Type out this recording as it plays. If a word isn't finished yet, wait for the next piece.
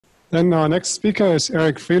Then our next speaker is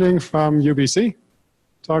Erik Frieling from UBC,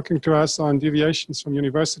 talking to us on deviations from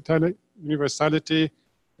universality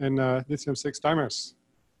in lithium-6 dimers.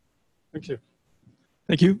 Thank you.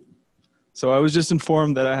 Thank you. So I was just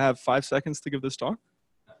informed that I have 5 seconds to give this talk,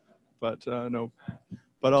 but no.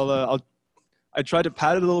 But I tried to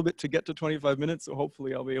pad it a little bit to get to 25 minutes, so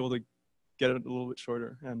hopefully I'll be able to get it a little bit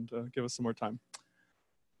shorter and give us some more time.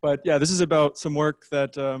 But yeah, this is about some work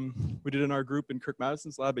that we did in our group in Kirk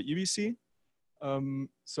Madison's lab at UBC.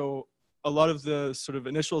 So a lot of the sort of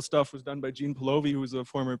initial stuff was done by Jean Polovi, who was a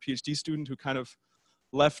former PhD student who kind of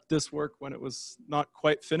left this work when it was not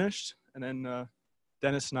quite finished. And then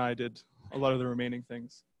Dennis and I did a lot of the remaining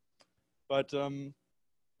things. But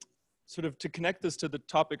sort of to connect this to the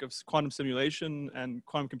topic of quantum simulation and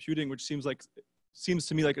quantum computing, which seems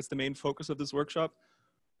to me like it's the main focus of this workshop,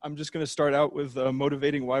 I'm just going to start out with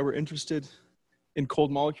motivating why we're interested in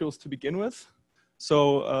cold molecules to begin with.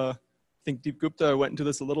 So I think Deep Gupta went into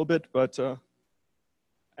this a little bit, but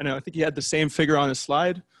I think he had the same figure on his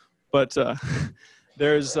slide, but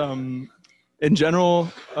there's, in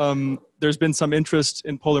general, there's been some interest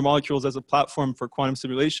in polar molecules as a platform for quantum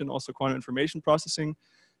simulation, also quantum information processing.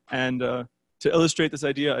 And to illustrate this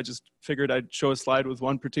idea, I just figured I'd show a slide with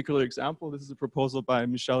one particular example. This is a proposal by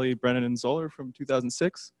Micheli, Brennan, and Zoller from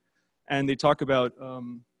 2006. And they talk about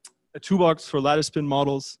a toolbox for lattice spin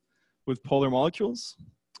models with polar molecules.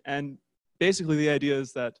 And basically the idea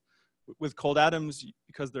is that with cold atoms,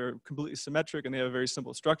 because they're completely symmetric and they have a very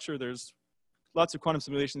simple structure, there's lots of quantum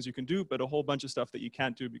simulations you can do, but a whole bunch of stuff that you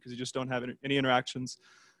can't do because you just don't have any interactions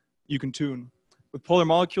you can tune. With polar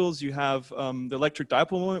molecules, you have the electric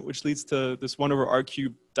dipole moment, which leads to this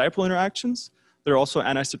 1/r³ dipole interactions. They're also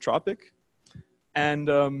anisotropic. And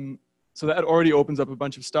so that already opens up a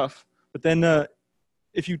bunch of stuff. But then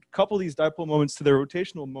if you couple these dipole moments to their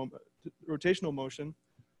rotational motion,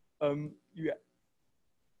 you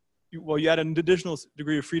add an additional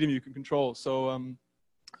degree of freedom you can control. So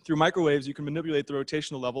through microwaves, you can manipulate the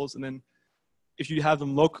rotational levels. And then if you have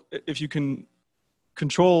them if you can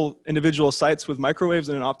control individual sites with microwaves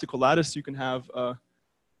in an optical lattice, you can have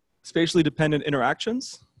spatially dependent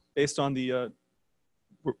interactions based on tuning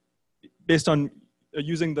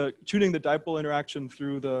the dipole interaction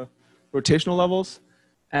through the rotational levels.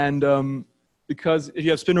 And because if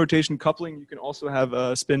you have spin rotation coupling, you can also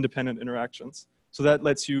have spin dependent interactions. So that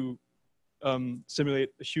lets you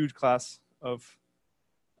simulate a huge class of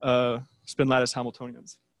spin lattice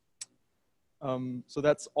Hamiltonians. So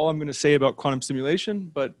that's all I'm going to say about quantum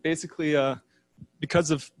simulation. But basically,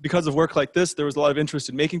 because of work like this, there was a lot of interest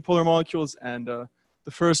in making polar molecules. And the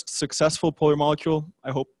first successful polar molecule,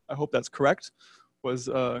 I hope that's correct, was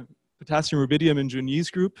potassium rubidium in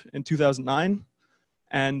Junyi's group in 2009.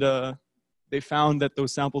 And they found that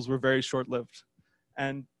those samples were very short-lived.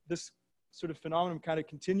 And this sort of phenomenon kind of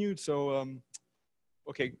continued. So,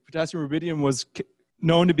 okay, potassium rubidium was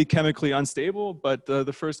known to be chemically unstable, but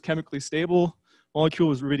the first chemically stable molecule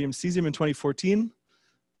was rubidium cesium in 2014.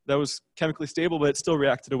 That was chemically stable, but it still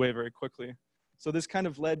reacted away very quickly. So this kind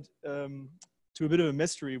of led to a bit of a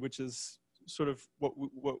mystery, which is sort of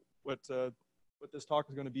what this talk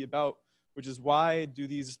is going to be about, which is why do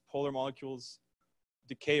these polar molecules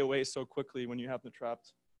decay away so quickly when you have them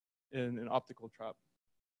trapped in an optical trap?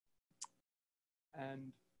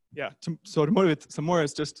 And yeah, so to motivate some more,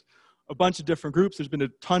 it's just a bunch of different groups. There's been a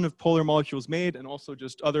ton of polar molecules made and also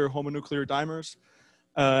just other homonuclear dimers.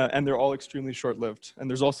 And they're all extremely short-lived. And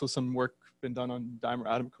there's also some work been done on dimer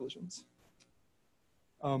atom collisions.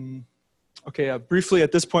 Okay, briefly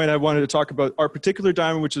at this point, I wanted to talk about our particular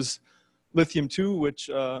dimer, which is lithium-2, which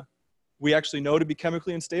we actually know to be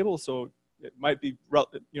chemically unstable. So it might be,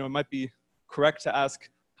 it might be correct to ask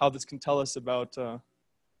how this can tell us about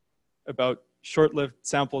short-lived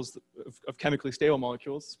samples of chemically stable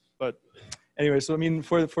molecules. But anyway, so I mean,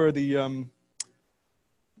 for this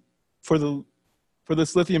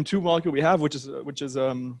lithium-2 molecule we have, which is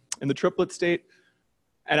in the triplet state,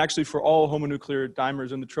 and actually for all homonuclear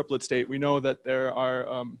dimers in the triplet state, we know that there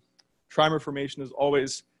are trimer formation is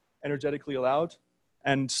always energetically allowed,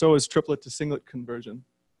 and so is triplet to singlet conversion.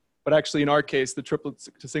 But actually, in our case, the triplet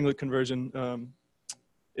to singlet conversion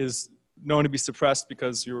is known to be suppressed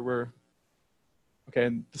because okay,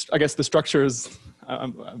 and I guess the structure is,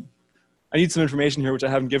 I need some information here, which I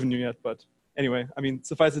haven't given you yet, but anyway, I mean,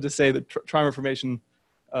 suffice it to say that trimer formation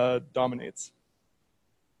dominates.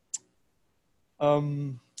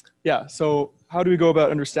 Yeah, so how do we go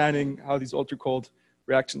about understanding how these ultra-cold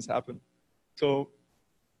reactions happen? So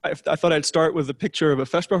I thought I'd start with a picture of a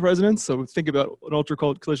Feshbach resonance. So think about an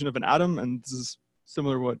ultra-cold collision of an atom, and this is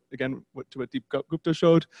similar to what Deep Gupta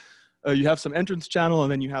showed. you have some entrance channel,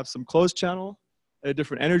 and then you have some closed channel at a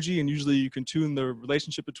different energy, and usually you can tune the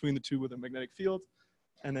relationship between the two with a magnetic field.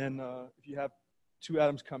 And then if you have two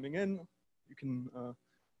atoms coming in, you can,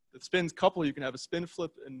 the spins couple, you can have a spin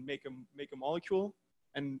flip and make a molecule.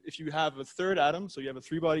 And if you have a third atom, so you have a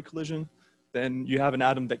three-body collision, then you have an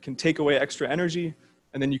atom that can take away extra energy,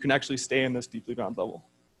 and then you can actually stay in this deeply bound level.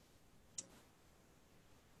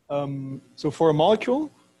 So for a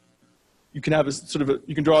molecule, you can have a sort of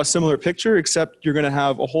you can draw a similar picture, except you're going to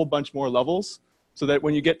have a whole bunch more levels, so that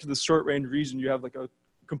when you get to the short range region, you have like a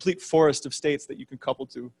complete forest of states that you can couple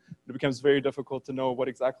to. It becomes very difficult to know what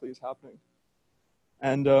exactly is happening.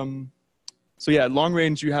 And so yeah, long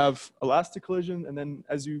range, you have elastic collision, and then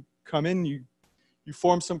as you come in, you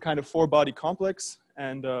form some kind of four-body complex,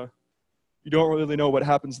 and you don't really know what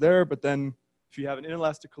happens there, but then if you have an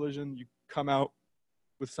inelastic collision, you come out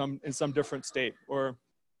with in some different state. Or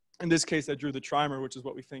in this case, I drew the trimer, which is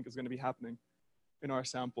what we think is going to be happening in our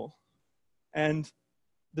sample. And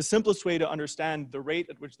the simplest way to understand the rate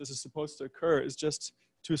at which this is supposed to occur is just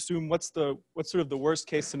to assume what's sort of the worst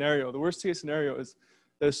case scenario. The worst case scenario is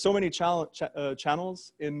there's so many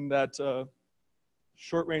channels in that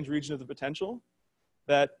short range region of the potential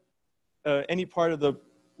that any part of the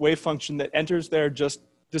wave function that enters there just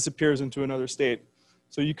disappears into another state.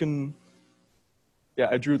 So you can, yeah,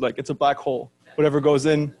 I drew like it's a black hole. Whatever goes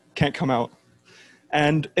in can't come out.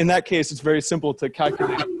 And in that case, it's very simple to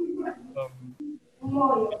calculate. You're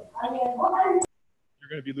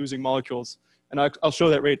going to be losing molecules. And I'll show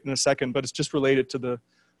that rate in a second, but it's just related to the,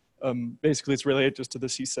 basically it's related just to the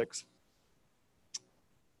C6.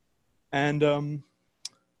 And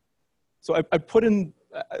so I put in,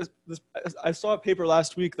 I saw a paper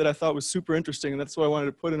last week that I thought was super interesting, and that's why I wanted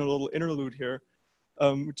to put in a little interlude here,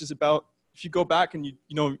 which is about, if you go back and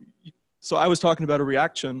so I was talking about a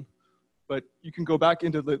reaction, but you can go back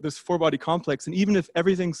into this four-body complex, and even if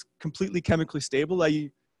everything's completely chemically stable,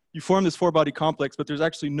 you form this four-body complex, but there's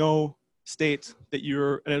actually no state that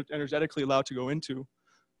you're energetically allowed to go into,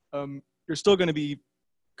 you're still going to be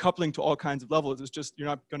coupling to all kinds of levels. It's just you're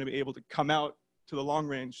not going to be able to come out to the long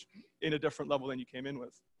range in a different level than you came in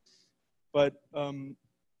with. But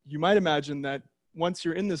you might imagine that once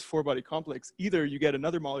you're in this four-body complex, either you get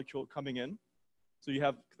another molecule coming in, so you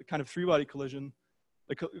have the kind of three-body collision,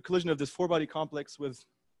 the collision of this four-body complex with,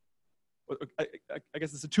 I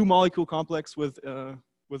guess it's a two-molecule complex with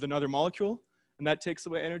another molecule, and that takes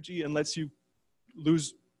away energy and lets you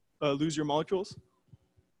lose your molecules.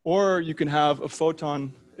 Or you can have a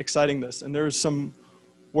photon exciting this. And there's some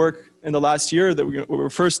work in the last year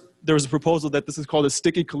that there was a proposal that this is called a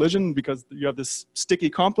sticky collision, because you have this sticky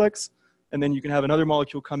complex, and then you can have another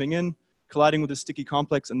molecule coming in, colliding with a sticky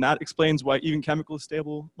complex, and that explains why even chemically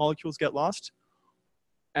stable molecules get lost.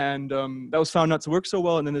 And that was found not to work so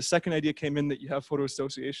well. And then the second idea came in that you have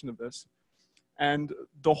photoassociation of this. And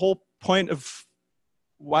the whole point of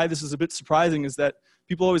why this is a bit surprising is that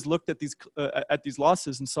people always looked at these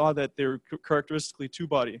losses and saw that they're characteristically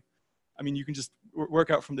two-body. I mean, you can just work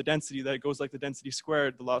out from the density that it goes like the density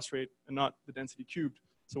squared, the loss rate, and not the density cubed.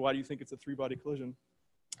 So why do you think it's a three-body collision?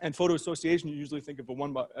 And photoassociation, you usually think of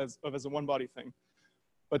as a one-body thing.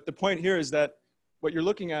 But the point here is that what you're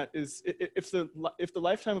looking at is if the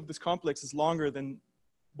lifetime of this complex is longer than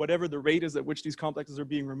whatever the rate is at which these complexes are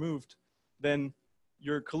being removed, then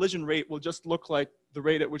your collision rate will just look like the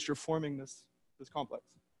rate at which you're forming this complex.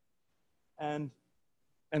 And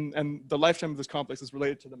the lifetime of this complex is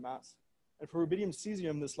related to the mass. And for rubidium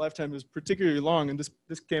cesium, this lifetime is particularly long, and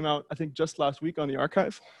this came out, I think, just last week on the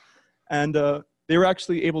archive. And they were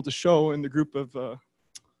actually able to show in the group of, I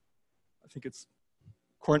think it's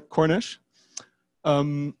Cornish,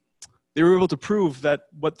 they were able to prove that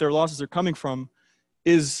what their losses are coming from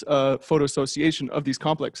is photoassociation of these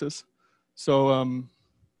complexes. So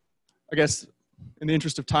I guess in the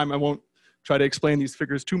interest of time, I won't try to explain these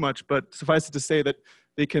figures too much, but suffice it to say that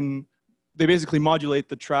they basically modulate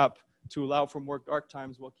the trap to allow for more dark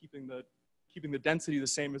times while keeping the density the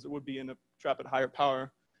same as it would be in a trap at higher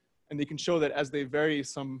power. And they can show that as they vary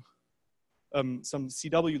some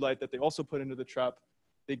CW light that they also put into the trap,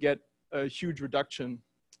 they get a huge reduction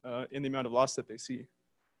in the amount of loss that they see.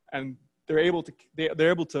 And they're able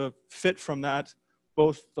to fit from that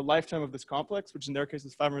both the lifetime of this complex, which in their case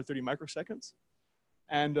is 530 microseconds,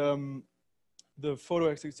 and the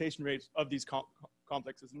photoexcitation rate of these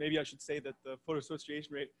complexes. And maybe I should say that the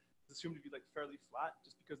photoassociation rate is assumed to be like fairly flat,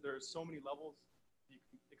 just because there are so many levels you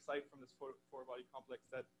can excite from this four-body complex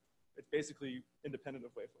that it's basically independent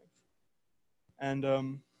of wavelength.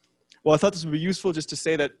 And well, I thought this would be useful just to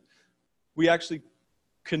say that we actually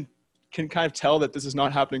can kind of tell that this is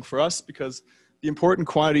not happening for us, because the important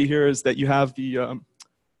quantity here is that you have the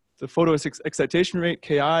photo excitation rate,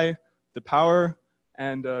 Ki, the power,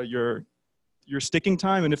 and your sticking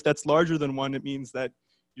time. And if that's larger than 1, it means that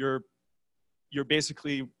you're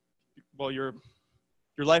basically, well, your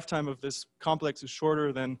lifetime of this complex is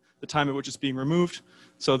shorter than the time at which it's being removed.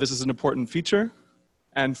 So this is an important feature.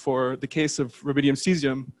 And for the case of rubidium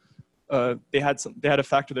cesium, they had a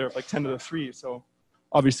factor there of like 10 to the 3. So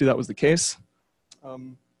obviously that was the case.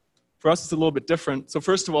 For us, it's a little bit different. So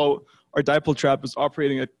first of all, our dipole trap is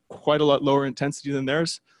operating at quite a lot lower intensity than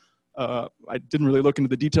theirs. I didn't really look into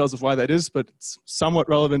the details of why that is, but it's somewhat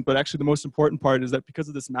relevant. But actually the most important part is that because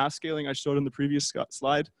of this mass scaling I showed in the previous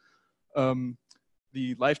slide,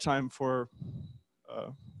 the lifetime for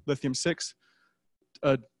lithium-6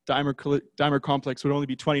 dimer complex would only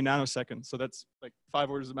be 20 nanoseconds. So that's like 5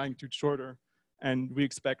 orders of magnitude shorter. And we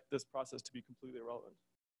expect this process to be completely irrelevant.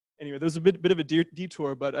 Anyway, there's a bit of a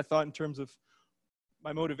detour, but I thought in terms of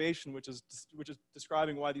my motivation, which is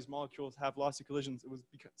describing why these molecules have lossy collisions, it was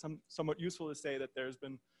somewhat useful to say that there's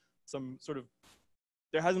been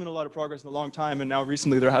there hasn't been a lot of progress in a long time, and now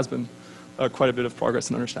recently there has been quite a bit of progress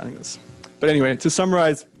in understanding this. But anyway, to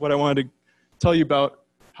summarize what I wanted to tell you about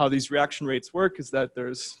how these reaction rates work is that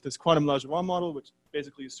there's this quantum Langevin model, which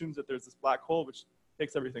basically assumes that there's this black hole, which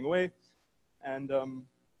takes everything away. And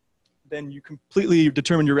then you completely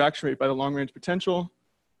determine your reaction rate by the long-range potential,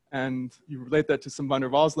 and you relate that to some van der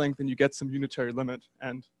Waals length, and you get some unitary limit.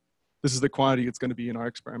 And this is the quantity it's going to be in our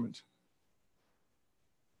experiment.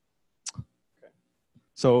 Okay.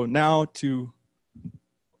 So now to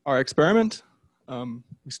our experiment.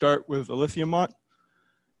 We start with a lithium mott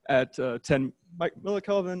at 10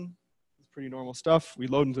 millikelvin. It's pretty normal stuff. We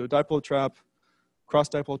load into a dipole trap, cross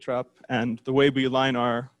dipole trap, and the way we align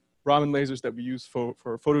our Raman lasers that we use for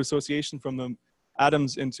photo association from the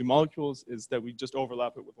atoms into molecules is that we just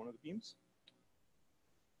overlap it with one of the beams.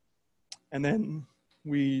 And then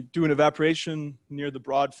we do an evaporation near the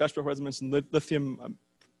broad Feshbach resonance in lithium.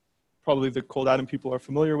 Probably the cold atom people are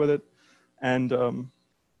familiar with it. And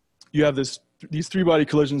you have these 3-body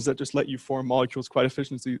collisions that just let you form molecules quite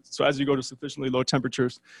efficiently. So as you go to sufficiently low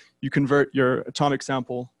temperatures, you convert your atomic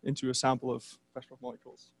sample into a sample of Feshbach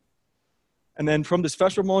molecules. And then from this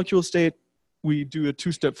Feshbach molecule state, we do a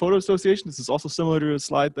 2-step photo association. This is also similar to a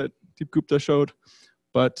slide that Deep Gupta showed.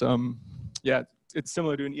 But yeah, it's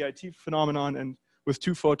similar to an EIT phenomenon. And with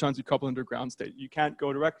 2 photons, you couple into ground state. You can't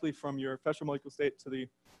go directly from your Feshbach molecule state to the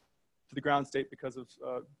ground state because of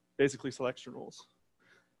basically selection rules.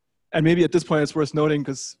 And maybe at this point, it's worth noting,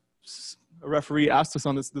 because a referee asked us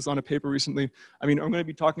on this on a paper recently. I mean, I'm going to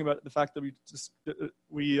be talking about the fact that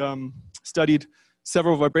we studied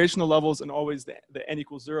several vibrational levels and always the n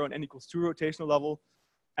equals 0 and n equals 2 rotational level.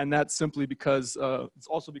 And that's simply because, it's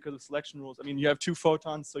also because of selection rules. I mean, you have 2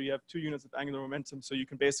 photons, so you have 2 units of angular momentum. So you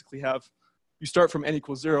can basically you start from n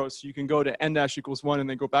equals 0, so you can go to n dash equals 1 and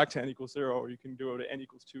then go back to n equals 0, or you can go to n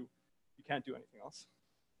equals 2. You can't do anything else.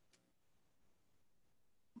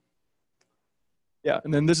 Yeah,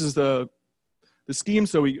 and then this is the scheme.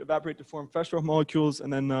 So we evaporate to form Feshbach molecules,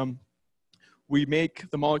 and then we make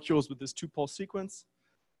the molecules with this 2-pulse sequence.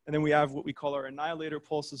 And then we have what we call our annihilator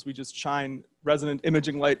pulses. We just shine resonant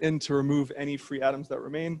imaging light in to remove any free atoms that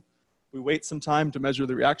remain. We wait some time to measure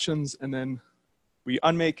the reactions, and then we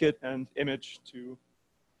unmake it and image to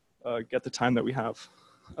get the time that we have.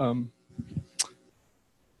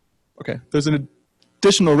 Okay, there's an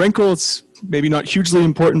additional wrinkle. It's maybe not hugely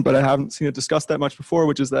important, but I haven't seen it discussed that much before,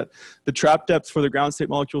 which is that the trap depth for the ground state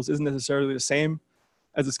molecules isn't necessarily the same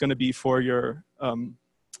as it's going to be for your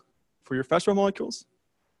Feshbach molecules.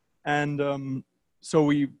 And so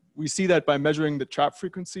we see that by measuring the trap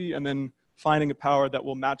frequency and then finding a power that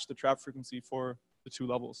will match the trap frequency for the 2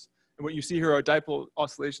 levels. And what you see here are dipole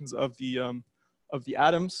oscillations of the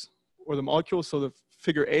atoms or the molecules. So the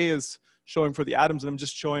figure A is showing for the atoms, and I'm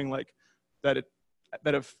just showing like that a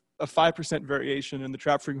 5% variation in the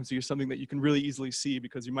trap frequency is something that you can really easily see,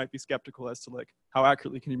 because you might be skeptical as to like how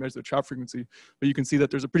accurately can you measure the trap frequency. But you can see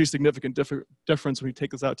that there's a pretty significant difference when you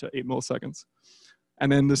take this out to 8 milliseconds.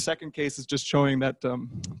 And then the second case is just showing that,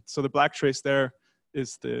 so the black trace there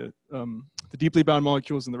is the deeply bound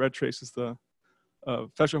molecules, and the red trace is the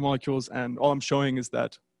Feshbach molecules. And all I'm showing is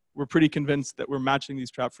that we're pretty convinced that we're matching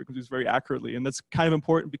these trap frequencies very accurately. And that's kind of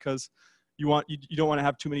important because you don't want to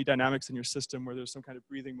have too many dynamics in your system where there's some kind of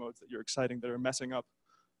breathing modes that you're exciting that are messing up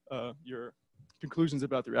your conclusions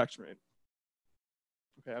about the reaction rate.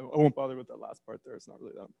 Okay, I won't bother with that last part there. It's not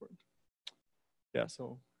really that important. Yeah,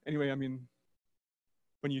 so anyway, I mean,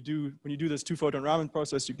 when you do this 2-photon Raman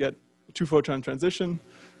process, you get a 2-photon transition,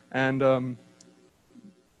 and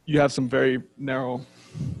you have some very narrow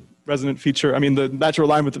resonant feature. I mean, the natural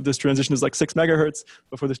alignment of this transition is like 6 megahertz,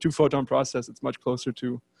 but for this 2-photon process, it's much closer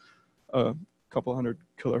to a couple hundred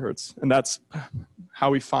kilohertz. And that's how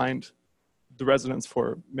we find the resonance for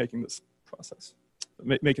making this process,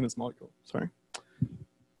 making this molecule, sorry.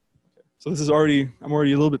 So this is I'm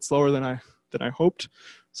already a little bit slower than I hoped.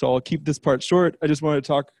 So I'll keep this part short. I just want to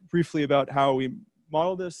talk briefly about how we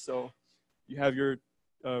model this. So you have your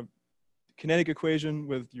kinetic equation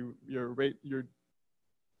with your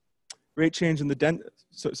rate change in the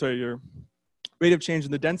your rate of change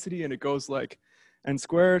in the density, and it goes like n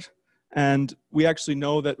squared. And we actually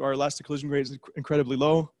know that our elastic collision rate is incredibly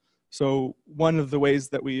low. So one of the ways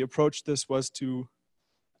that we approached this was to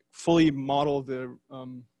fully model the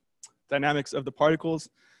dynamics of the particles,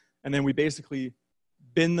 and then we basically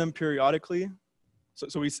bin them periodically.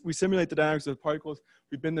 So we simulate the dynamics of the particles,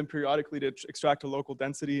 we bin them periodically to extract a local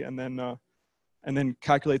density, and then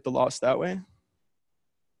calculate the loss that way.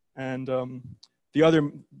 And the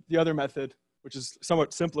other method, which is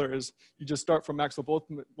somewhat simpler, is you just start from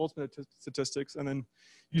Maxwell-Boltzmann statistics, and then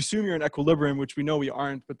you assume you're in equilibrium, which we know we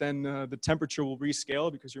aren't, but then the temperature will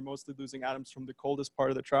rescale because you're mostly losing atoms from the coldest part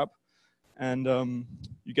of the trap. And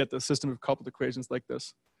you get the system of coupled equations like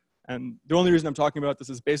this. And the only reason I'm talking about this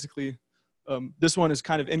is basically, this one is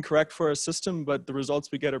kind of incorrect for a system, but the results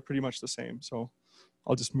we get are pretty much the same. So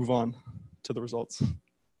I'll just move on to the results.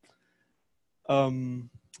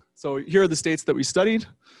 So here are the states that we studied.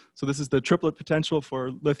 So this is the triplet potential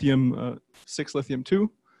for lithium 6, lithium 2.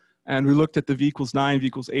 And we looked at the V equals 9, V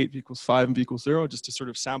equals 8, V equals 5, and V equals 0, just to sort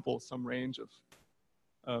of sample some range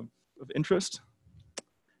of interest.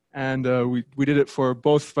 And we did it for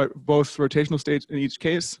both rotational states in each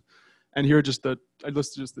case. And here I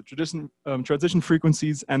listed just the transition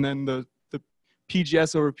frequencies, and then the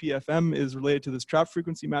PGS over PFM is related to this trap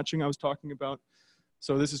frequency matching I was talking about.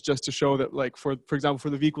 So this is just to show that, like, for example, for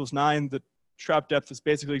the V equals 9, the trap depth is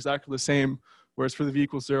basically exactly the same, whereas for the V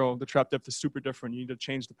equals 0, the trap depth is super different. You need to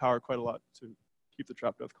change the power quite a lot to keep the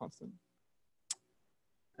trap depth constant.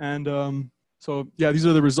 And so yeah, these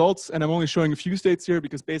are the results, and I'm only showing a few states here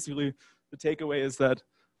because basically the takeaway is that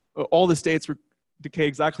all the states decay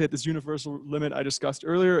exactly at this universal limit I discussed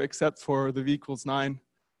earlier, except for the V equals 9,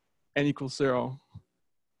 N equals 0.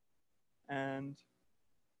 And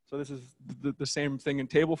so this is the same thing in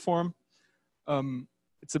table form.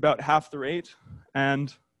 It's about half the rate,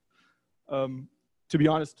 and to be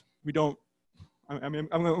honest, we don't, I mean,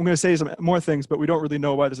 I'm going to say some more things, but we don't really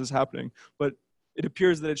know why this is happening. But it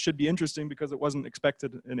appears that it should be interesting because it wasn't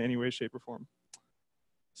expected in any way, shape, or form.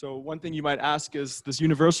 So one thing you might ask is, this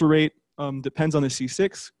universal rate depends on the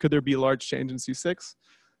C6. Could there be a large change in C6?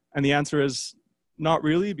 And the answer is not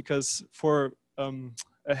really, because for a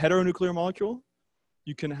heteronuclear molecule,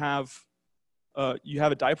 you can have you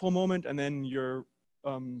have a dipole moment, and then your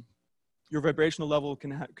vibrational level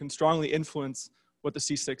can strongly influence what the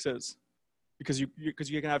C6 is, because you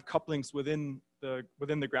can have couplings within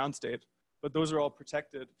the ground state. But those are all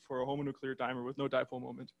protected for a homonuclear dimer with no dipole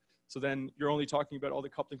moment. So then you're only talking about all the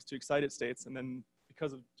couplings to excited states, and then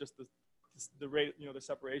because of just the rate, the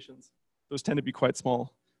separations, those tend to be quite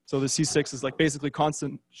small. So the C6 is like basically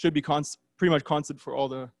constant, should be pretty much constant for all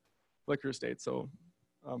the molecular states. So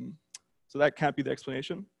so that can't be the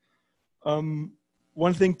explanation.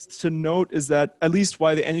 One thing to note is that at least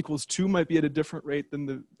why the N equals 2 might be at a different rate than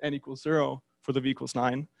the N equals 0 for the V equals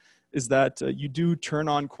 9 is that you do turn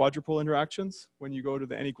on quadrupole interactions when you go to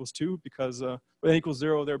the N equals 2, because with N equals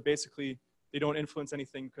 0, they don't influence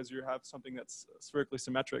anything because you have something that's spherically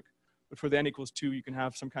symmetric. But for the N equals 2, you can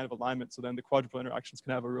have some kind of alignment, so then the quadrupole interactions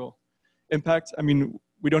can have a real impact. I mean,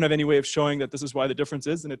 we don't have any way of showing that this is why the difference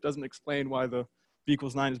is, and it doesn't explain why the V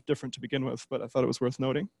equals 9 is different to begin with, but I thought it was worth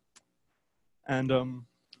noting. And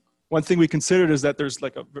one thing we considered is that there's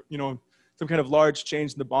like some kind of large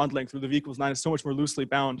change in the bond length, where the V equals 9 is so much more loosely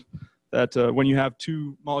bound that when you have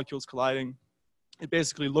two molecules colliding, it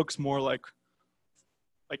basically looks more like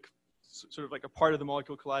sort of like a part of the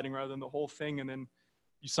molecule colliding rather than the whole thing, and then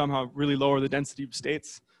you somehow really lower the density of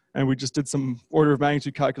states. And we just did some order of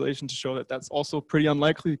magnitude calculation to show that that's also pretty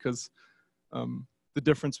unlikely, because the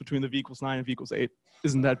difference between the V equals 9 and V equals 8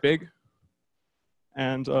 isn't that big.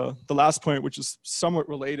 And the last point, which is somewhat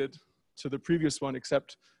related to the previous one,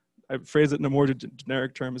 except I phrase it in a more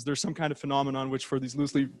generic term, is there's some kind of phenomenon which for these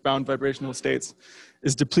loosely bound vibrational states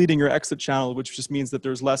is depleting your exit channel, which just means that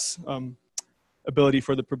there's less ability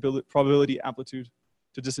for the probability amplitude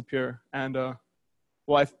to disappear. And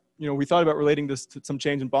well, we thought about relating this to some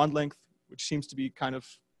change in bond length, which seems to be kind of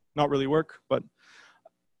not really work, but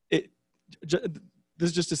this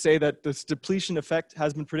is just to say that this depletion effect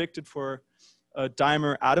has been predicted for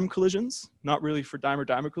dimer-atom collisions, not really for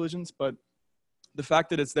dimer-dimer collisions, but the fact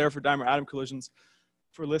that it's there for dimer-atom collisions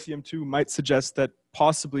for lithium-2 might suggest that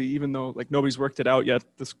possibly, even though like nobody's worked it out yet,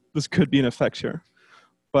 this could be an effect here.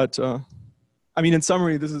 But I mean, in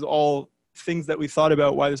summary, this is all things that we thought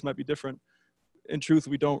about why this might be different. In truth,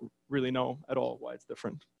 we don't really know at all why it's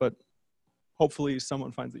different, but hopefully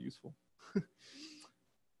someone finds it useful.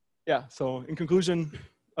 Yeah, so in conclusion,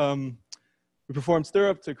 we performed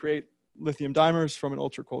stirrup to create lithium dimers from an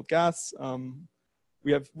ultra cold gas.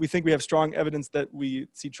 We think we have strong evidence that we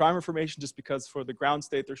see trimer formation just because for the ground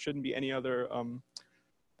state, there shouldn't be any other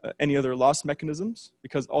loss mechanisms,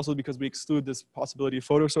 because we exclude this possibility of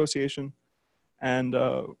photoassociation, and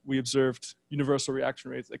we observed universal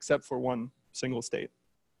reaction rates except for one single state,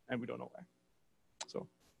 and we don't know why. So,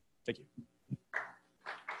 thank you.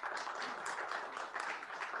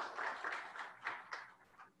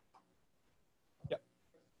 Yeah. Is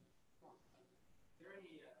there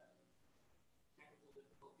any technical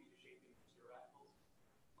difficulty to shaping your radicals?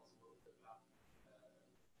 Also a little bit about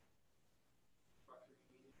structure.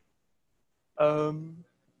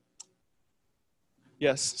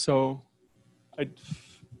 Yes. So,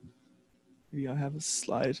 maybe I have a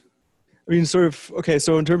slide. I mean, sort of, okay,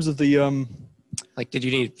 so in terms of the... like, did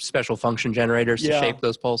you need special function generators to shape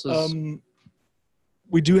those pulses?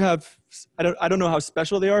 We do have, I don't know how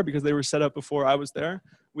special they are because they were set up before I was there.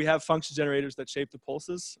 We have function generators that shape the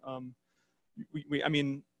pulses. I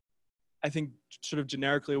mean, I think sort of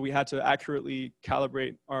generically, we had to accurately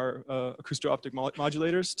calibrate our acousto-optic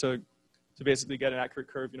modulators to basically get an accurate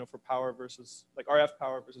curve, you know, for power versus, like RF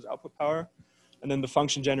power versus output power. And then the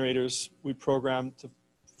function generators we programmed to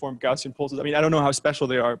form Gaussian pulses. I mean, I don't know how special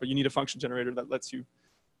they are, but you need a function generator that lets you,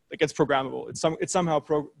 that gets programmable. It's somehow,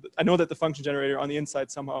 I know that the function generator on the inside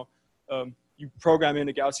somehow, you program in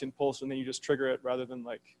a Gaussian pulse and then you just trigger it rather than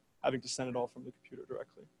like having to send it all from the computer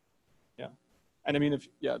directly. Yeah. And I mean, this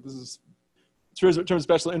is, in terms of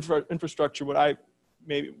special infrastructure,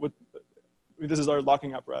 this is our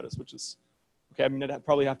locking apparatus, which is, okay, I mean, I'd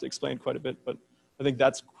probably have to explain quite a bit, but I think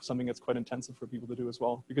that's something that's quite intensive for people to do as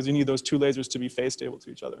well, because you need those two lasers to be phase stable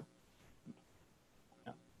to each other.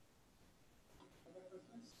 Yeah.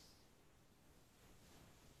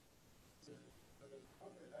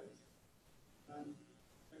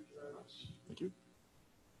 Thank you very much. Thank you.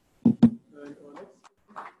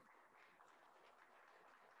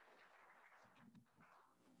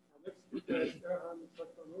 Next speaker is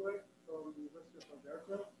Dr. Frieling from the University of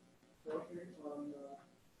Alberta, working on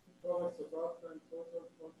products of data and total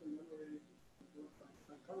quantum memory and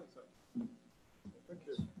concept. Thank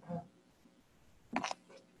you.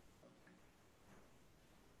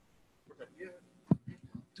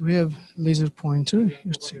 Do we have laser pointer?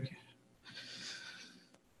 Let's see.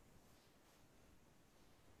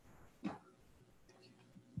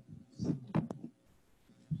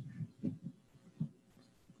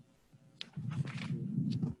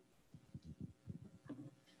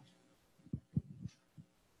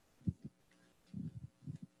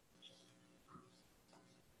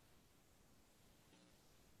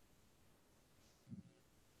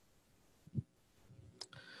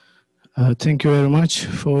 Thank you very much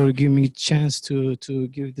for giving me a chance to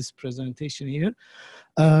give this presentation here.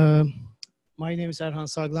 My name is Erhan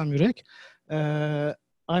Saglam Yürek.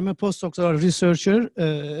 I'm a postdoctoral researcher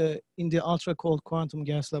in the ultra-cold quantum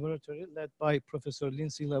gas laboratory led by Professor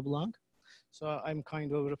Lindsay LeBlanc. So I'm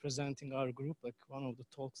kind of representing our group, like one of the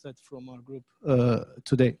talks that from our group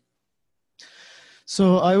today.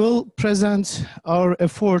 So I will present our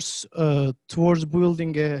efforts towards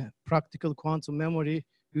building a practical quantum memory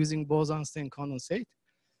using boson-Stein condensate.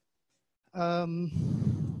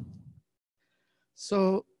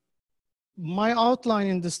 So my outline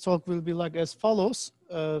in this talk will be like as follows.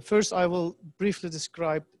 First, I will briefly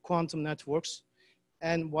describe quantum networks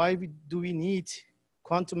and why do we need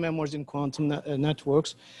quantum memories in quantum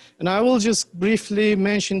networks. And I will just briefly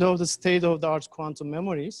mention the state-of-the-art quantum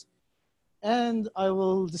memories. And I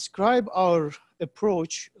will describe our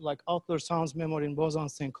approach, like Outlier sounds memory in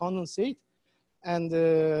boson-Stein condensate. And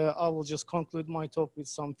I will just conclude my talk with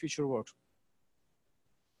some future work.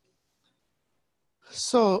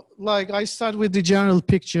 So, like I start with the general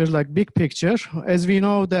picture, like big picture. As we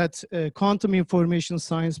know that quantum information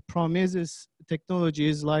science promises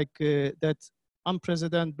technologies like that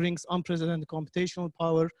brings unprecedented computational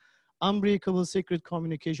power, unbreakable secret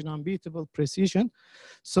communication, unbeatable precision.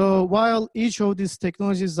 So while each of these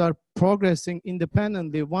technologies are progressing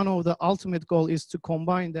independently, one of the ultimate goals is to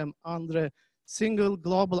combine them under a single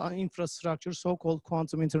global infrastructure, so-called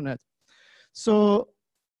quantum internet. So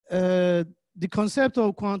the concept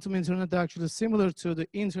of quantum internet actually is similar to the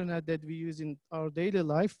internet that we use in our daily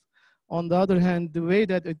life. On the other hand, the way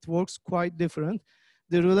that it works quite different.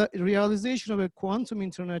 The realization of a quantum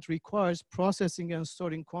internet requires processing and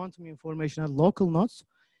storing quantum information at local nodes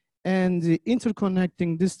and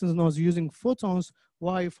interconnecting distance nodes using photons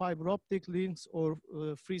via fiber optic links or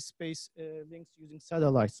free space links using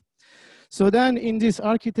satellites. So then in this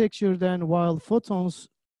architecture, then while photons,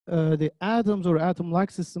 the atoms or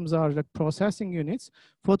atom-like systems are the processing units,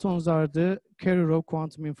 photons are the carrier of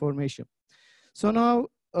quantum information. So now,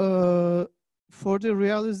 for the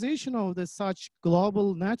realization of such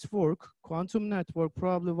global network, quantum network,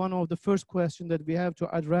 probably one of the first questions that we have to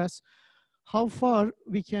address, how far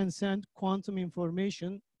we can send quantum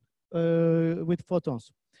information with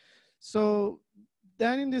photons. So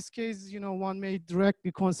then in this case, you know, one may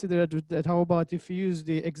directly consider that how about if we use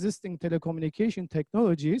the existing telecommunication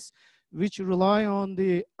technologies, which rely on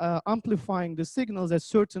the amplifying the signals at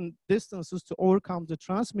certain distances to overcome the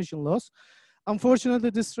transmission loss.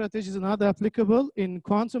 Unfortunately, this strategy is not applicable in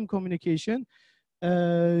quantum communication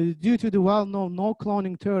due to the well-known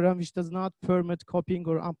no-cloning theorem, which does not permit copying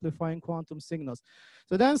or amplifying quantum signals.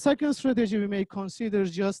 So then second strategy we may consider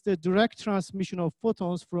just the direct transmission of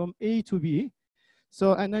photons from A to B.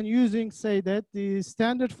 So, and then using, say that the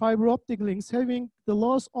standard fiber optic links having the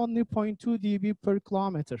loss only 0.2 dB per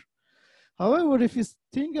kilometer. However, if you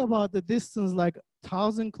think about the distance like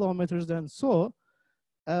 1,000 kilometers and so,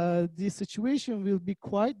 the situation will be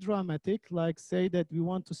quite dramatic, like say that we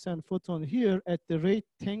want to send photon here at the rate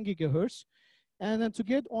 10 gigahertz. And then to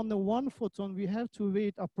get on the one photon, we have to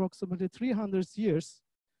wait approximately 300 years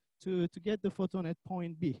to get the photon at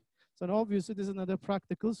point B. So obviously this is another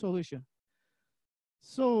practical solution.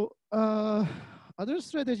 So other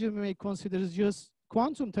strategy we may consider is just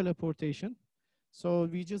quantum teleportation. So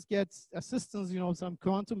we just get assistance, you know, some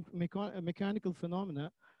quantum mechanical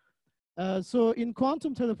phenomena. So in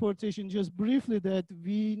quantum teleportation, just briefly that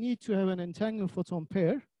we need to have an entangled photon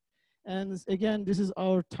pair. And again, this is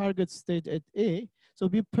our target state at A. So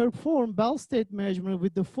we perform Bell state measurement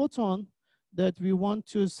with the photon that we want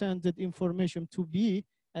to send that information to B,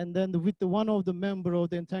 and then with the one of the member of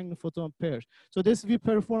the entangled photon pair. So this we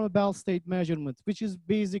perform a Bell state measurement, which is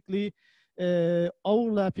basically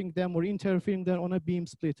overlapping them or interfering them on a beam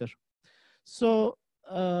splitter. So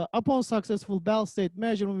upon successful Bell state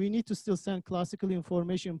measurement, we need to still send classical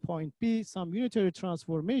information point B, some unitary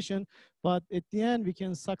transformation, but at the end we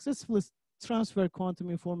can successfully transfer quantum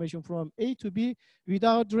information from A to B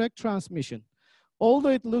without direct transmission. Although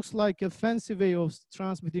it looks like a fancy way of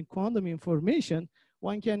transmitting quantum information,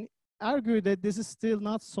 one can argue that this is still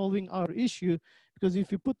not solving our issue, because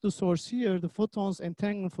if you put the source here, the photons,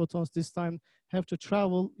 entangled photons this time have to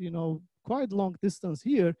travel, you know, quite long distance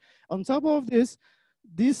here. On top of this,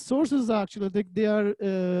 these sources actually, they are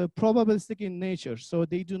probabilistic in nature. So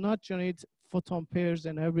they do not generate photon pairs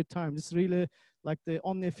and every time. It's really like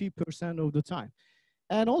only a few % of the time.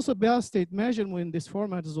 And also Bell state measurement in this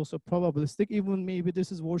format is also probabilistic, even maybe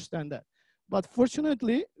this is worse than that. But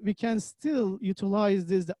fortunately, we can still utilize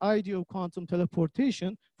the idea of quantum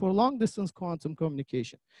teleportation for long distance quantum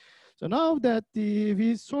communication. So now that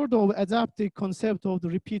we sort of adapt the concept of the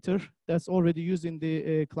repeater that's already used in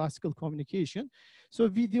the classical communication. So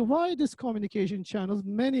we divide this communication channels,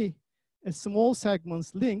 many small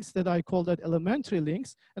segments links that I call that elementary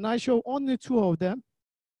links, and I show only 2 of them.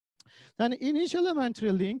 Then in each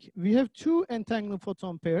elementary link, we have 2 entangled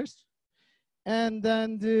photon pairs. And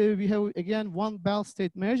then we have, again, 1 Bell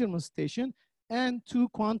state measurement station and 2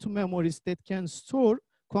 quantum memories that can store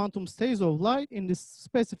quantum states of light, in this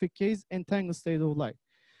specific case, entangled state of light.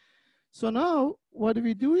 So now what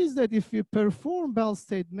we do is that if we perform Bell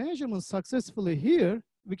state measurements successfully here,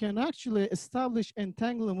 we can actually establish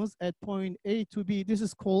entanglements at point A to B. This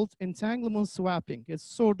is called entanglement swapping. It's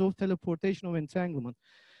sort of teleportation of entanglement.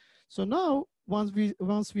 So now, once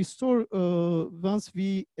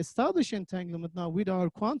we establish entanglement now with our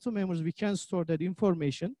quantum memories, we can store that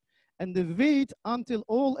information and wait until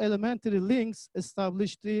all elementary links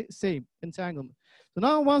establish the same entanglement. So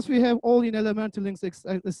now, once we have all in elementary links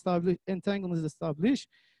established, entanglement is established,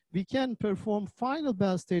 we can perform final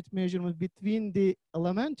Bell state measurement between the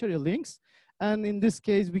elementary links, and in this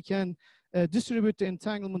case, we can distribute the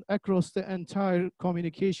entanglement across the entire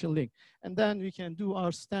communication link. And then we can do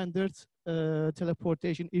our standard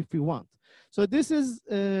teleportation if we want. So this is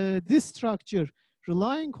this structure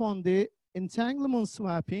relying on the entanglement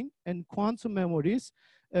swapping and quantum memories.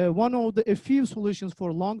 One of the few solutions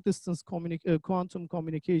for long distance quantum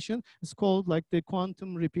communication is called like the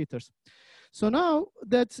quantum repeaters. So now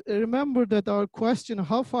that remember that our question,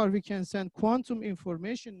 how far we can send quantum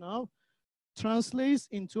information now, translates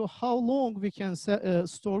into how long we can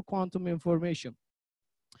store quantum information.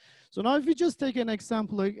 So now if we just take an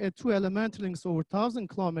example, like two elemental links over 1,000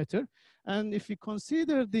 kilometers, and if we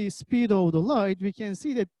consider the speed of the light, we can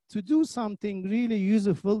see that to do something really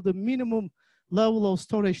useful, the minimum level of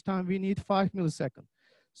storage time, we need 5 milliseconds.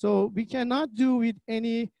 So we cannot do with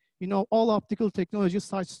any, all optical technologies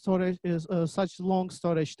such storage is such long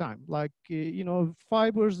storage time, like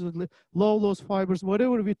fibers, low loss fibers,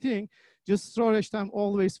 whatever we think, just storage time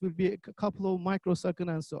always will be a couple of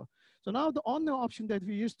microseconds and so on. So now the only option that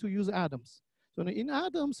we use to use atoms. So in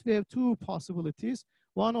atoms, we have two possibilities.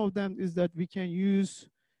 One of them is that we can use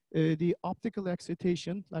the optical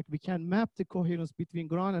excitation, like we can map the coherence between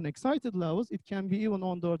ground and excited levels. It can be even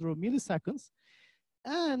on the order of milliseconds.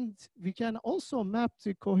 And we can also map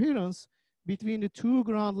the coherence between the two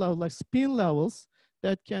ground levels, like spin levels,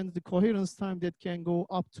 the coherence time that can go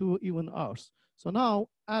up to even hours. So now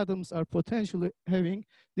atoms are potentially having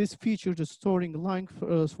this feature to storing line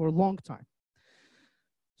for a long time.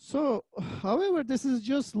 So, however, this is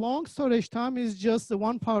just long storage time is just the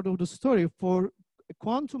one part of the story. For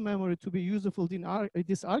quantum memory to be useful in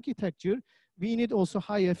this architecture, we need also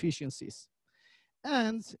high efficiencies.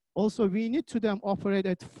 And also we need to them operate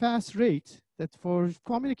at fast rate that for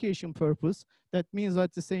communication purpose, that means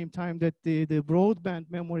at the same time that the broadband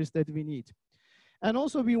memories that we need. And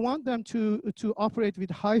also we want them to operate with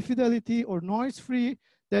high fidelity or noise free.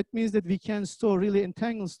 That means that we can store really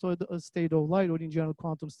entangled state of light or in general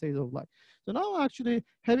quantum state of light. So now actually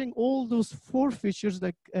having all those four features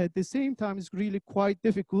like at the same time is really quite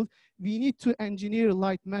difficult. We need to engineer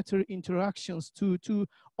light matter interactions to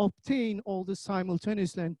obtain all this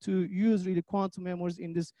simultaneously and to use really quantum memories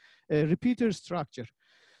in this repeater structure.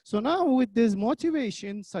 So now with this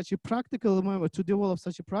motivation, such a practical memory, to develop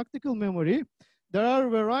such a practical memory, there are a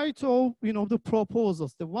variety of the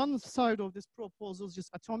proposals. The one side of this proposal is just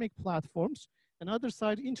atomic platforms, another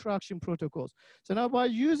side interaction protocols. So now by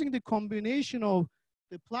using the combination of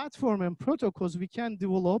the platform and protocols, we can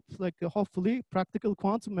develop like hopefully practical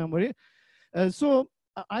quantum memory. So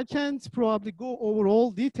I can't probably go over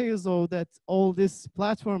all details of that, all this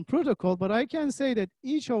platform protocol, but I can say that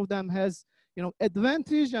each of them has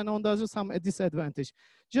advantage and on the other some disadvantage.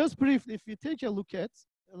 Just briefly, if you take a look at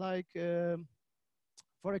like,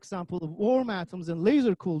 for example, warm atoms and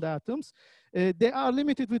laser-cooled atoms, they are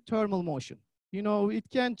limited with thermal motion. It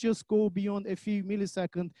can't just go beyond a few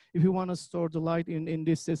milliseconds if you want to store the light in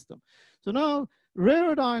this system. So now,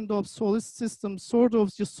 rarer-doped solid system sort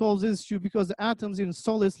of just solves this issue because the atoms in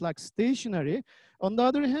solids like stationary. On the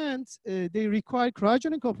other hand, they require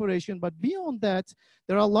cryogenic operation, but beyond that,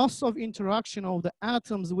 there are lots of interaction of the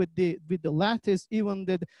atoms with the lattice, even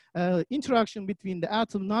the interaction between the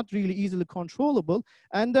atoms not really easily controllable.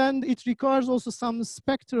 And then it requires also some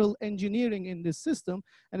spectral engineering in this system,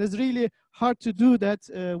 and it's really hard to do that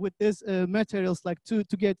with these materials like to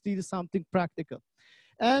get really something practical.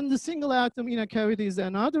 And the single atom in a cavity is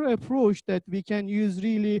another approach that we can use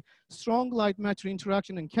really strong light matter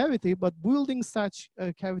interaction in cavity, but building such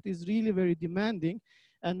a cavity is really very demanding.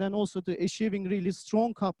 And then also to achieving really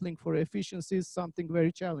strong coupling for efficiency is something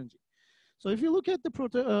very challenging. So if you look at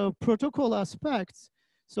the protocol aspects,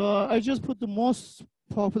 so I just put the most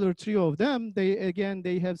popular three of them.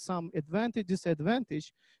 They have some advantage,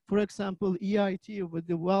 disadvantage. For example, EIT with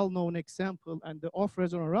the well-known example and the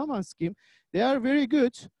off-resonant Raman scheme, they are very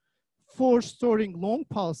good for storing long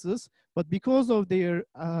pulses, but because of their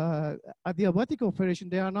adiabatic operation,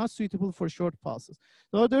 they are not suitable for short pulses.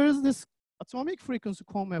 So there is this atomic frequency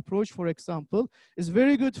comb approach, for example, is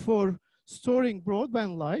very good for storing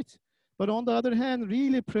broadband light, but on the other hand,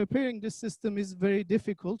 really preparing this system is very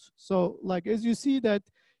difficult. So like, as you see that,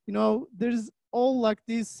 there's all like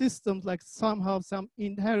these systems, like somehow some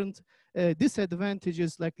inherent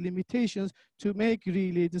disadvantages, like limitations to make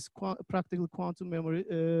really this practical quantum memory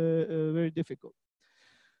very difficult.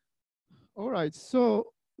 All right, so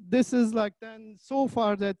this is like then so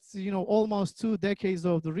far that's, almost 2 decades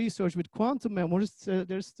of the research with quantum memories,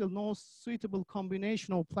 there's still no suitable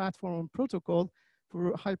combination of platform and protocol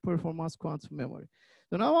for high performance quantum memory.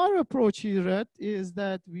 So now our approach here is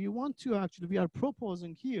that we are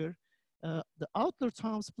proposing here the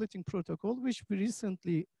Outler-Tom splitting protocol, which we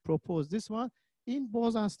recently proposed this one in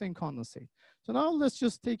Bose-Einstein condensate. So now let's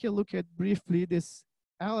just take a look at briefly these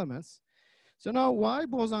elements. So now why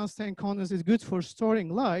Bose-Einstein condensate is good for storing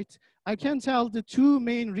light? I can tell the 2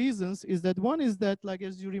 main reasons is that one is that, like,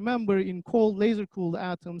 as you remember in cold laser-cooled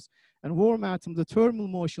atoms and warm atoms, the thermal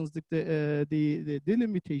motions, the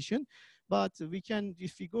delimitation. But we can,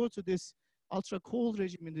 if we go to this ultra cold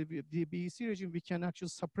regime, in the BEC regime, we can actually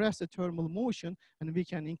suppress the thermal motion and we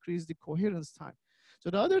can increase the coherence time. So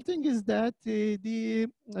the other thing is that the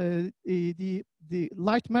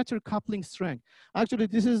light matter coupling strength. Actually,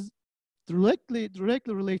 this is directly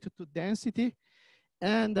related to density.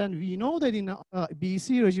 And then we know that in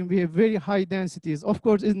BEC regime, we have very high densities, of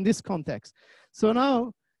course, in this context. So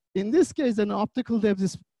now, in this case, an optical depth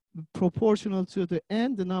is proportional to the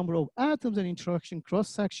number of atoms and interaction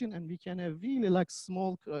cross-section, and we can have really like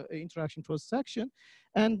small interaction cross-section,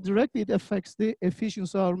 and directly it affects the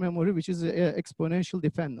efficiency of our memory, which is exponential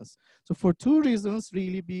dependence. So for two reasons,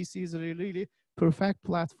 really, BEC is a really perfect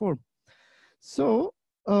platform. So,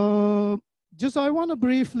 just I want to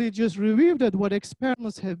briefly just review that what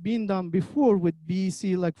experiments have been done before with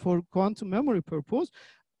BEC, like for quantum memory purpose.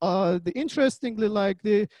 Interestingly, like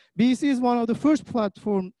the BEC is one of the first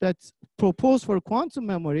platforms that's proposed for quantum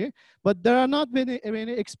memory, but there are not many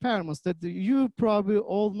experiments that you probably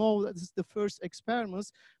all know that this is the first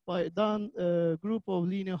experiments by done group of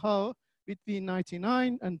Li and Hao between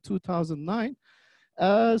 1999 and 2009.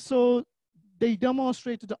 So they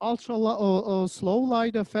demonstrated the ultra slow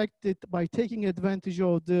light effect by taking advantage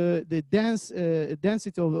of the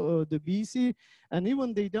density of the BEC, and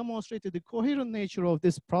even they demonstrated the coherent nature of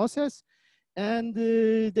this process. And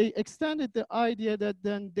they extended the idea that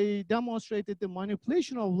then they demonstrated the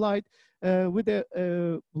manipulation of light with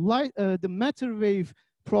the matter wave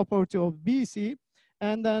property of BEC.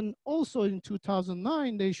 And then also in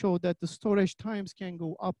 2009, they showed that the storage times can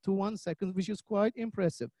go up to 1 second, which is quite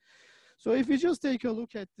impressive. So if you just take a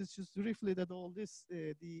look at this, just briefly, that all this,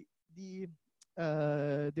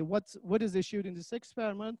 what is issued in this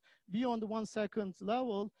experiment beyond the 1 second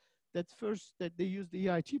level, that first that they use the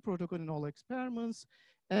EIT protocol in all experiments,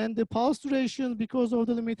 and the pulse duration, because of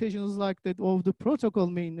the limitations like that of the protocol,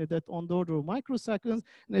 mean that on the order of microseconds,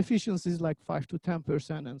 and efficiency is like 5 to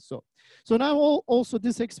 10% and so. So now also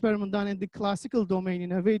this experiment done in the classical domain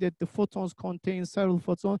in a way that the photons contain several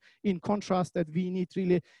photons, in contrast that we need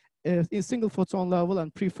really in single photon level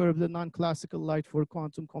and preferably non-classical light for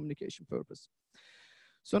quantum communication purpose.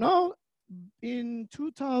 So now in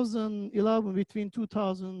 2011, between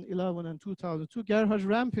 2011 and 2002, Gerhard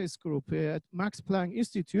Rampe's group at Max Planck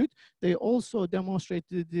Institute, they also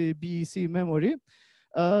demonstrated the BEC memory.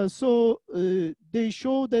 They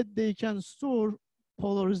show that they can store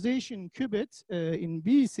polarization qubits in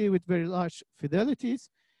BEC with very large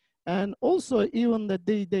fidelities. And also even that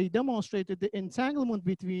they demonstrated the entanglement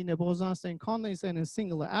between a Bose-Einstein condensate and a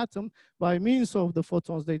single atom by means of the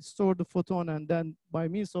photons. They store the photon, and then by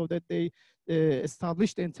means of that they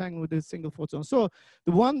established the entanglement with a single photon. So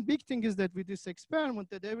the one big thing is that with this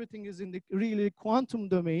experiment that everything is in the really quantum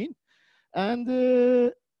domain. And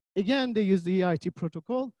again, they use the EIT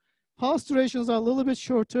protocol. Pulse durations are a little bit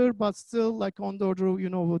shorter, but still like on the order of,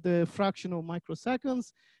 the fraction of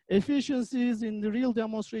microseconds. Efficiencies in the real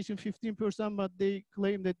demonstration 15%, but they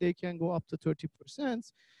claim that they can go up to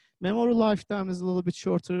 30%. Memory lifetime is a little bit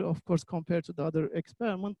shorter, of course, compared to the other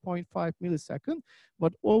experiment, 0.5 millisecond.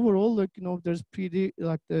 But overall, like, there's pretty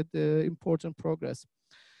like the important progress.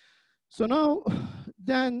 So now,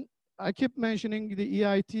 then I keep mentioning the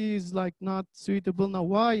EIT is like not suitable. Now,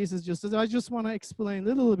 why is it just? I just want to explain a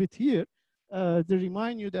little bit here to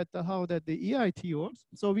remind you that how that the EIT works.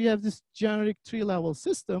 So we have this generic 3-level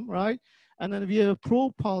system, right? And then we have a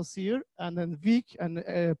probe pulse here, and then weak and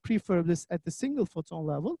preferably at the single photon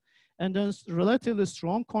level, and then relatively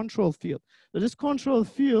strong control field. So this control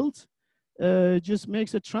field just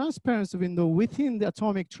makes a transparency window within the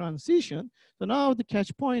atomic transition. So now the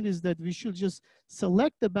catch point is that we should just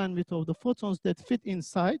select the bandwidth of the photons that fit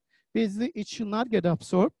inside. Basically, it should not get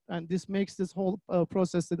absorbed, and this makes this whole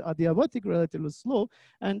process adiabatic relatively slow.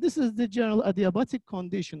 And this is the general adiabatic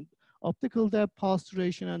condition. Optical depth, pulse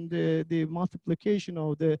duration, and the multiplication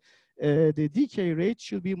of the decay rate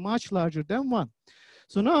should be much larger than 1.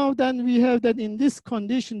 So now then we have that in this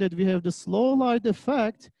condition that we have the slow light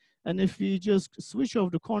effect. And if we just switch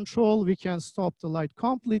off the control, we can stop the light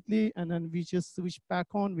completely. And then we just switch back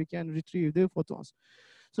on, we can retrieve the photons.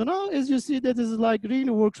 So now, as you see, that is like really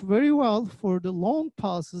works very well for the long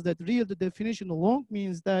pulses. That real, the definition of long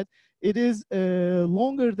means that it is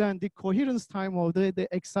longer than the coherence time of the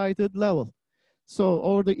excited level. So,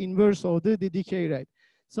 or the inverse of the decay rate.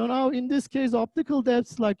 So now in this case, optical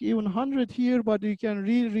depths like even 100 here, but you can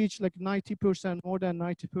really reach like 90%, more than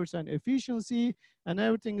 90% efficiency, and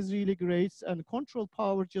everything is really great. And control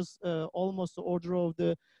power just almost the order of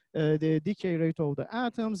the decay rate of the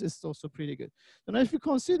atoms is also pretty good. And if you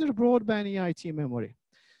consider broadband EIT memory,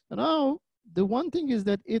 so now the one thing is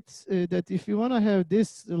that it's that if you want to have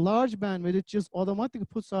this large bandwidth, it just automatically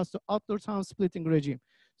puts us to Adler-Towns splitting regime.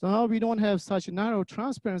 So now we don't have such a narrow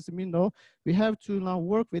transparency window. We have to now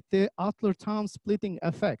work with the Adler-Towns splitting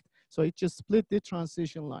effect. So it just split the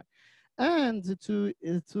transition line. And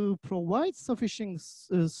to provide sufficient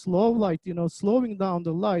slow light, slowing down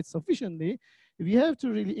the light sufficiently, we have to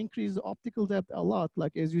really increase the optical depth a lot,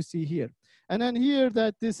 like as you see here. And then here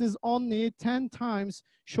that this is only 10 times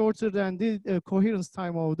shorter than the coherence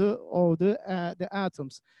time of the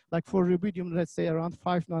atoms. Like for rubidium, let's say around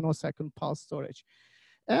 5 nanosecond pulse storage.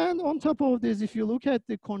 And on top of this, if you look at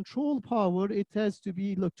the control power, it has to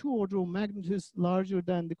be like 2 orders of magnitude larger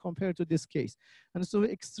than compared to this case. And so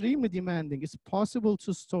extremely demanding. It's possible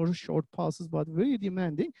to store short pulses, but very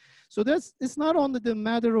demanding. So it's not only the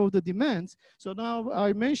matter of the demands. So now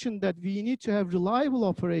I mentioned that we need to have reliable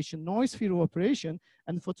operation, noise-free operation,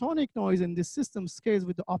 and photonic noise in this system scales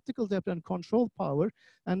with the optical depth and control power.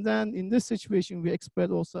 And then in this situation, we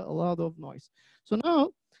expect also a lot of noise. So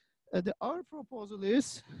now, our proposal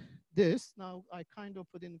is this. Now I kind of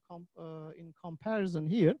put in comparison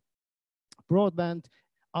here, broadband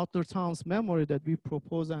Adler-Towns memory that we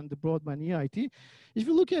propose and the broadband EIT. If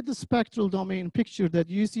you look at the spectral domain picture, that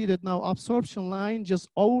you see that now absorption line just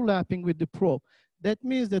overlapping with the probe. That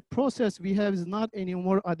means that process we have is not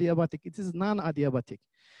anymore adiabatic, it is non-adiabatic.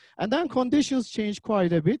 And then conditions change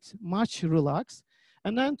quite a bit, much relaxed.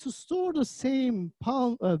 And then to store the same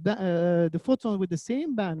the photon with the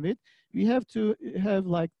same bandwidth, we have to have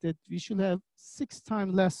like that, we should have 6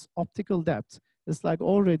 times less optical depth. It's like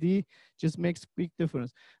already just makes big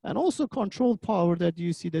difference. And also control power that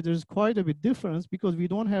you see that there's quite a bit difference because we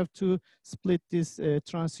don't have to split this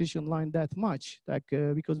transition line that much, like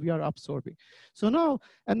because we are absorbing. So now,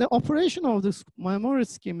 and the operation of this memory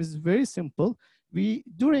scheme is very simple.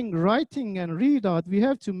 During writing and readout, we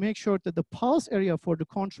have to make sure that the pulse area for the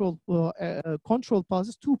control pulse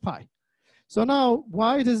is 2 pi. So now,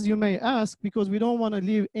 why it is, you may ask, because we don't want to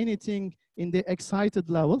leave anything in the excited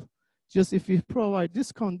level. Just if we provide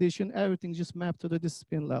this condition, everything just mapped to the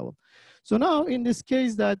spin level. So now, in this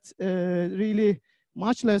case, that really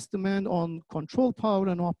much less demand on control power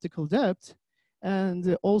and optical depth,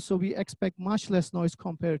 and also we expect much less noise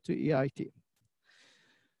compared to EIT.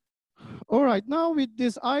 All right, now with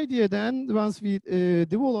this idea then, once we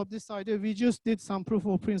developed this idea, we just did some proof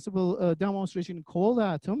of principle demonstration in cold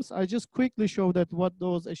atoms. I just quickly show that what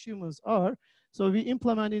those achievements are. So we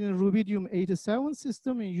implemented a rubidium-87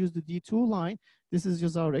 system and used the D2 line. This is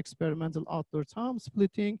just our experimental Adler-Towns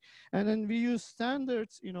splitting. And then we use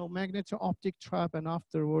standards, magneto-optic trap, and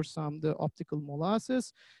afterwards the optical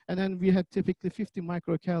molasses. And then we had typically 50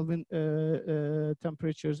 microkelvin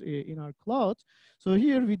temperatures in our cloud. So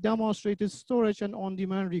here we demonstrated storage and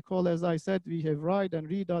on-demand recall. As I said, we have write and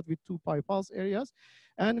read out with 2 pi pulse areas.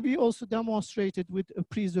 And we also demonstrated with a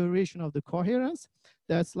preservation of the coherence.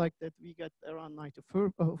 That's like that we get around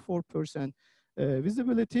 94%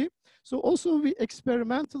 visibility. So also we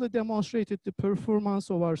experimentally demonstrated the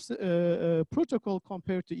performance of our protocol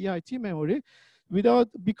compared to EIT memory.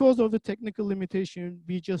 Because of the technical limitation,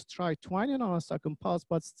 we just tried 20 nanosecond pulse,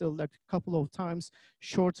 but still like a couple of times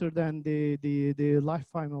shorter than the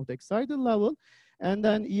lifetime of the excited level. And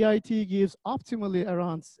then EIT gives optimally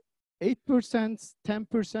around 8%,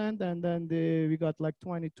 10%, and then we got like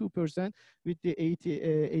 22% with the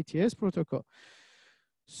ATS protocol.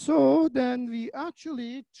 So then we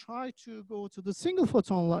actually try to go to the single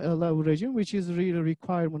photon level regime, which is really a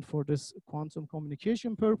requirement for this quantum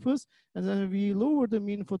communication purpose. And then we lower the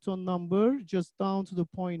mean photon number just down to the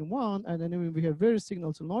 0.1, and then we have very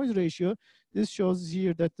signal to noise ratio. This shows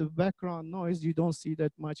here that the background noise, you don't see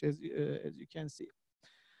that much as you can see.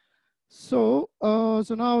 So,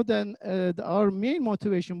 so now then our main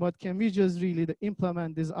motivation, but can we just really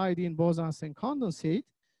implement this idea in bosons and condensate?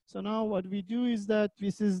 So now what we do is that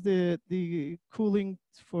this is the cooling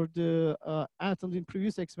for the atoms in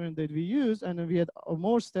previous experiment that we used, and then we had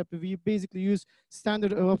more step. We basically use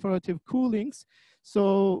standard evaporative coolings.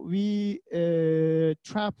 So we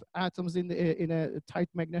trap atoms in a tight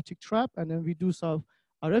magnetic trap, and then we do some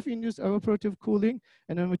RF-induced evaporative cooling,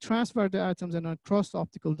 and then we transfer the atoms in a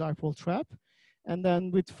cross-optical dipole trap. And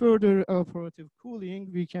then with further evaporative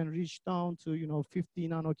cooling, we can reach down to 50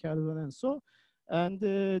 nanokelvin and so. And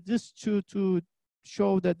this to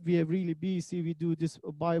show that we have really BEC, we do this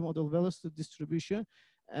bimodal velocity distribution.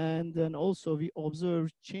 And then also we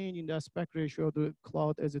observe change in the aspect ratio of the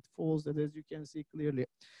cloud as it falls, that as you can see clearly.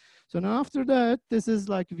 So now after that, this is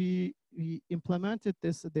like we implemented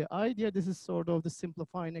this, the idea, this is sort of the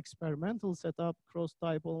simplifying experimental setup, cross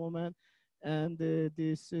dipole moment, And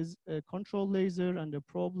this is a control laser and a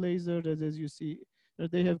probe laser, as you see.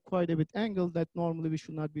 They have quite a bit angle that normally we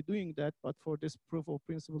should not be doing that, but for this proof of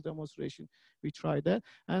principle demonstration, we tried that.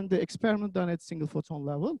 And the experiment done at single photon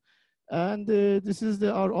level. And this is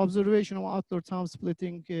our observation of outdoor time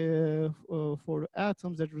splitting for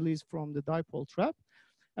atoms that release from the dipole trap.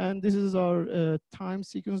 And this is our time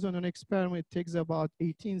sequence on an experiment. It takes about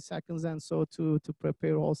 18 seconds and so to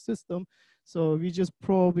prepare all system. So we just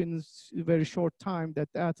probe in a very short time that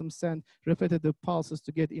the atoms send repetitive pulses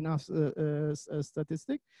to get enough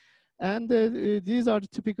statistic. And these are the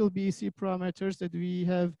typical BEC parameters that we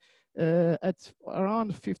have at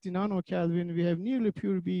around 50 nanokelvin. We have nearly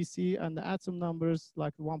pure BEC and the atom numbers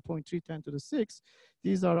like 1.310 to the 6.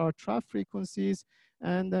 These are our trap frequencies.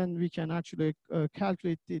 And then we can actually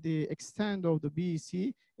calculate the extent of the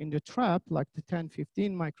BEC in the trap, like the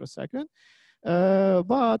 10-15 microsecond.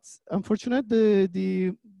 But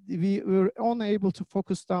unfortunately, we were unable to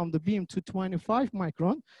focus down the beam to 25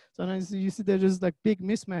 micron. So as you see, there is like big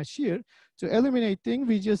mismatch here. To eliminate things,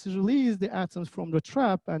 we just release the atoms from the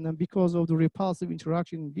trap, and then because of the repulsive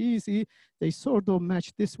interaction in BEC, they sort of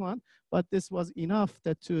match this one. But this was enough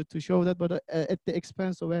that to show that, but at the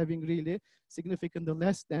expense of having really significantly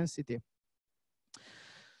less density.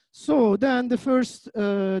 So then the first,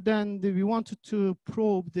 we wanted to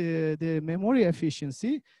probe the memory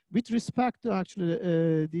efficiency with respect to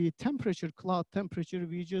actually the temperature, cloud temperature.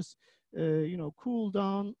 We just cool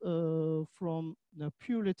down from the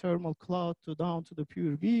purely thermal cloud to down to the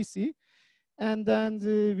pure BEC. And then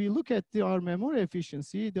we look at our memory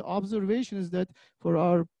efficiency. The observation is that for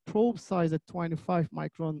our probe size at 25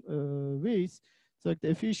 micron weights, so the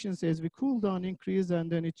efficiency as we cool down increase,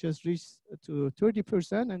 and then it just reaches to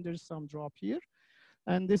 30%, and there's some drop here.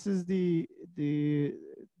 And this is the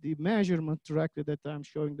measurement directly that I'm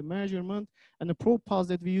showing the measurement. And the probe pulse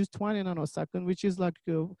that we use 20 nanosecond, which is like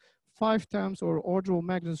 5 times or order of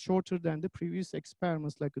magnitude shorter than the previous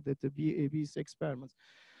experiments, like the BAB's experiments.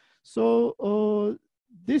 So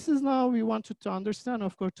this is now we wanted to understand,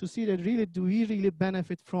 of course, to see that really, do we really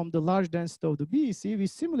benefit from the large density of the BEC? We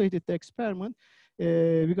simulated the experiment.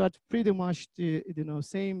 We got pretty much the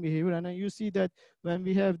same behavior, and then you see that when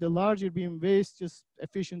we have the larger beam waist, just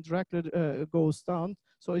efficient directly goes down.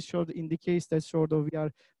 So it sort of indicates that sort of we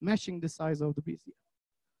are matching the size of the BEC.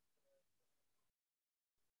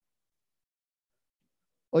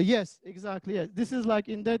 Oh yes, exactly. Yes. This is like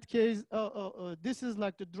in that case. This is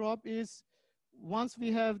like the drop is once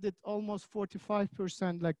we have that almost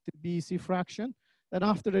 45% like the BEC fraction. Then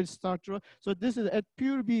after it starts to, so this is at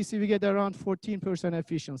pure BEC, we get around 14%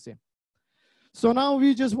 efficiency. So now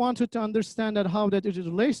we just wanted to understand that how that it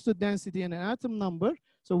relates to density and atom number.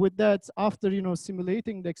 So with that, after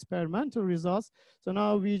simulating the experimental results, so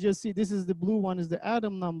now we just see this is the blue one is the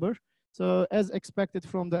atom number. So as expected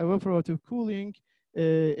from the evaporative cooling,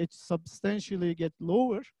 it substantially get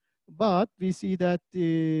lower. But we see that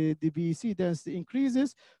the BEC density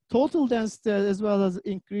increases, total density as well as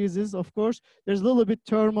increases. Of course, there's a little bit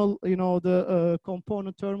thermal, the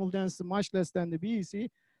component thermal density much less than the BEC.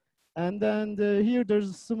 And then here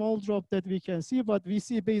there's a small drop that we can see, but we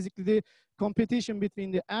see basically the competition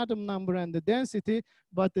between the atom number and the density,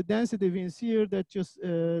 but the density wins here that just,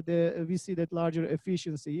 we see that larger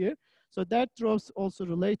efficiency here. So that drops also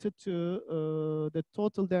related to the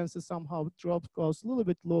total density somehow drops goes a little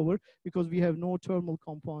bit lower because we have no thermal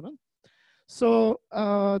component. So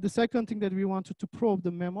the second thing that we wanted to probe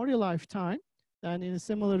the memory lifetime, and in a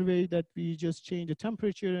similar way that we just change the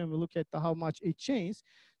temperature and we look at how much it changed.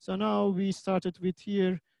 So now we started with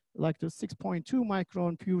here like the 6.2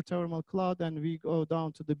 micron pure thermal cloud, and we go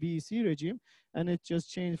down to the BEC regime, and it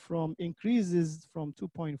just changed from increases from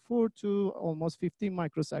 2.4 to almost 15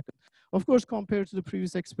 microsecond. Of course, compared to the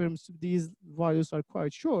previous experiments, these values are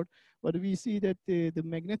quite short, but we see that the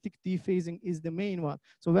magnetic dephasing is the main one.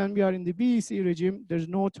 So when we are in the BEC regime, there's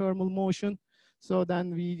no thermal motion. So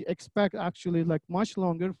then we expect actually like much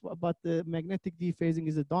longer, but the magnetic dephasing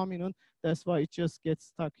is a dominant. That's why it just gets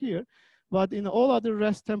stuck here. But in all other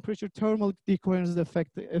rest temperature, thermal decoherence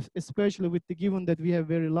effect, especially with the given that we have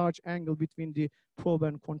very large angle between the probe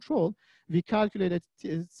and control, we calculated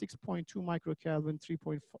 6.2 microkelvin,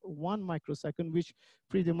 3.1 microsecond, which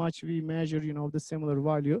pretty much we measure, the similar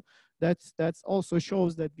value. That's also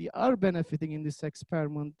shows that we are benefiting in this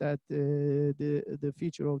experiment that the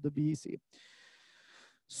feature of the BEC.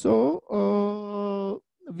 So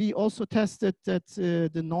we also tested that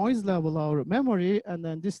the noise level, our memory, and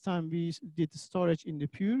then this time we did storage in the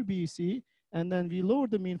pure BEC, And then we lower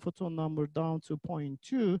the mean photon number down to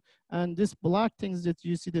 0.2. And this black things that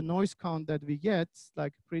you see, the noise count that we get,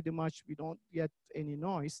 like pretty much we don't get any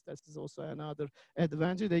noise. That is also another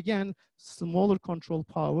advantage. Again, smaller control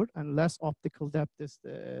power and less optical depth is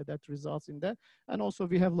that results in that. And also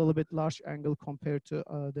we have a little bit large angle compared to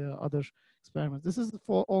the other experiments. This is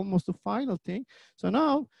for almost the final thing. So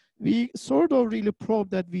now we sort of really probe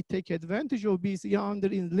that we take advantage of BC under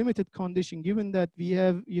in limited condition, given that we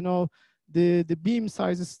have, you know, the beam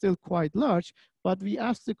size is still quite large, but we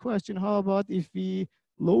ask the question, how about if we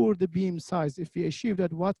lower the beam size? If we achieve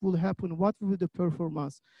that, what will happen? What will be the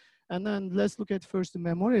performance? And then let's look at first the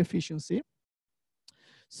memory efficiency.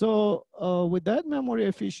 So with that memory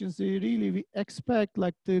efficiency, really we expect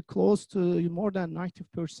like the close to more than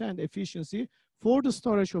 90% efficiency for the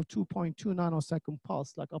storage of 2.2 nanosecond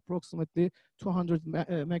pulse, like approximately 200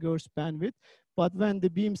 megahertz bandwidth. But when the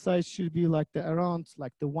beam size should be like around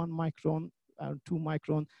like the 1 micron or 2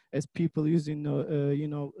 micron as people using,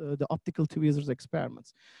 the optical tweezers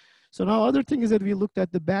experiments. So now other thing is that we looked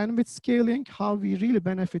at the bandwidth scaling, how we really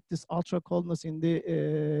benefit this ultra coldness in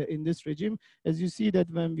this regime. As you see that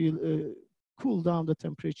when we cool down the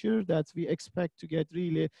temperature, that we expect to get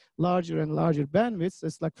really larger and larger bandwidths.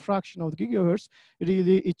 It's like fraction of gigahertz.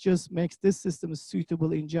 Really, it just makes this system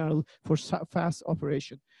suitable in general for fast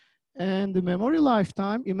operation. And the memory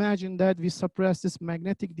lifetime, imagine that we suppress this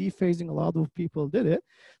magnetic dephasing, a lot of people did it.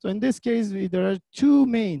 So in this case, there are two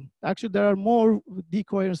main, actually there are more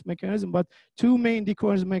decoherence mechanisms, but two main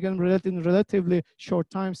decoherence mechanisms in relatively short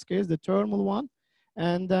time scales, the thermal one.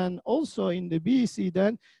 And then also in the BEC,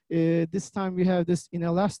 then this time we have this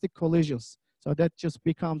inelastic collisions. So that just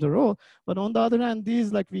becomes a role. But on the other hand,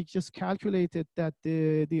 these, like we just calculated that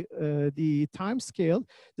the time scale,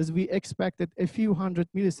 that we expected a few hundred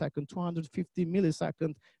millisecond, 250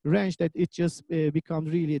 millisecond range, that it just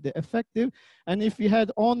becomes really the effective. And if we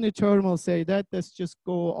had only thermal, say that, let's just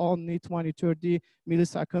go only 20, 30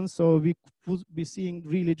 milliseconds. So we would be seeing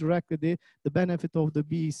really directly the benefit of the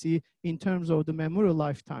BEC in terms of the memory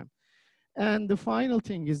lifetime. And the final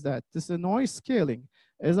thing is that this is noise scaling.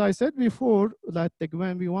 As I said before, that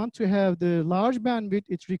when we want to have the large bandwidth,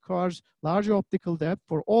 it requires large optical depth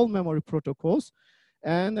for all memory protocols.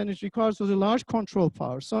 And then it requires also large control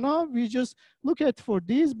power. So now we just look at for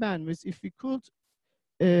these bandwidths, if we could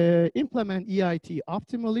implement EIT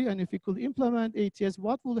optimally, and if we could implement ATS,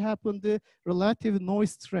 what would happen the relative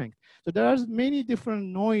noise strength? So there are many different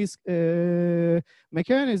noise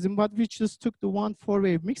mechanisms, but we just took the one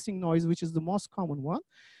four-wave mixing noise, which is the most common one.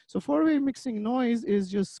 So four-wave mixing noise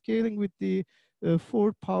is just scaling with the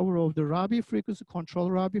fourth power of the Rabi frequency,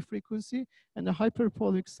 control Rabi frequency, and the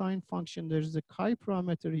hyperbolic sine function. There's a chi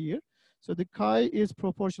parameter here. So the chi is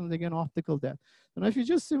proportional, again, optical depth. And if you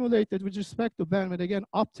just simulate it with respect to bandwidth, again,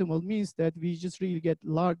 optimal means that we just really get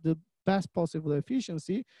the best possible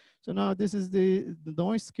efficiency. So now this is the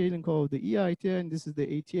noise scaling of the EIT, and this is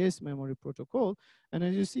the ATS memory protocol. And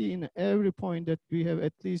as you see, in every point that we have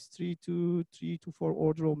at least 3 to 4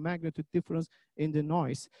 order of magnitude difference in the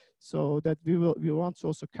noise. So that we want to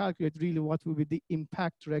also calculate really what will be the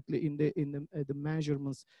impact directly in the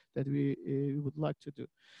measurements that we would like to do.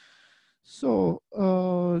 So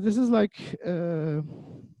this is like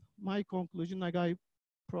my conclusion. Like I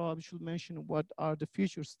probably should mention what are the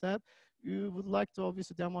future steps. We would like to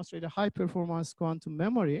obviously demonstrate a high performance quantum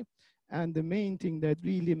memory, and the main thing that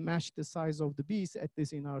really matched the size of the beast, at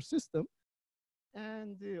least in our system.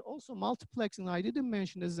 And also multiplexing, I didn't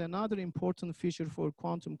mention, is another important feature for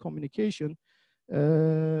quantum communication.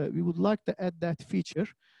 We would like to add that feature.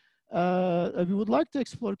 We would like to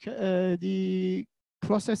explore the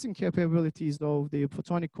processing capabilities of the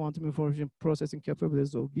photonic quantum information processing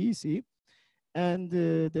capabilities of BEC. And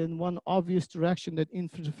then one obvious direction that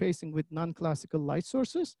interfacing with non-classical light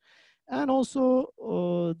sources. And also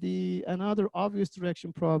another obvious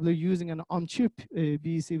direction, probably using an on-chip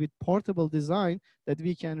BEC with portable design, that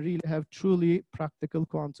we can really have truly practical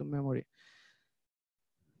quantum memory.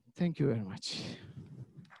 Thank you very much.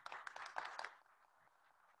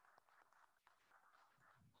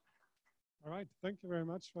 All right, thank you very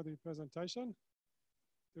much for the presentation.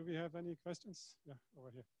 Do we have any questions? Yeah, over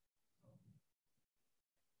here.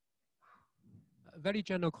 A very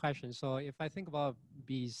general question. So if I think about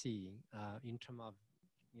BEC in terms of,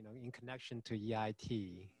 in connection to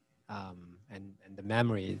EIT and the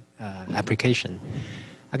memory application,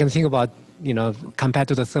 I can think about, compared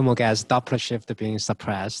to the thermal gas Doppler shift being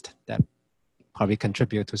suppressed, that probably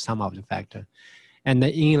contribute to some of the factor. And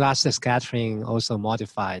the inelastic scattering also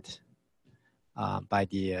modified by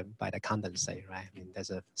the condensate, right? I mean, there's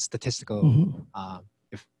a statistical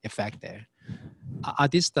effect there. Are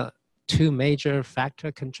these the two major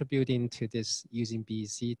factors contributing to this using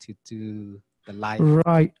BEC to do the light?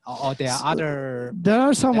 Right. Or there are other. There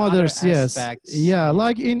are some others, yes. Aspects. Yeah,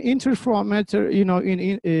 like in interferometer, you know,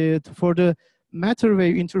 for the matter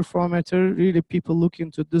wave interferometer, really people look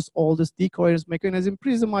into this, all this decoherence mechanism,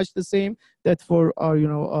 pretty much the same that for our, you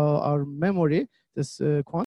know, our memory, this quantum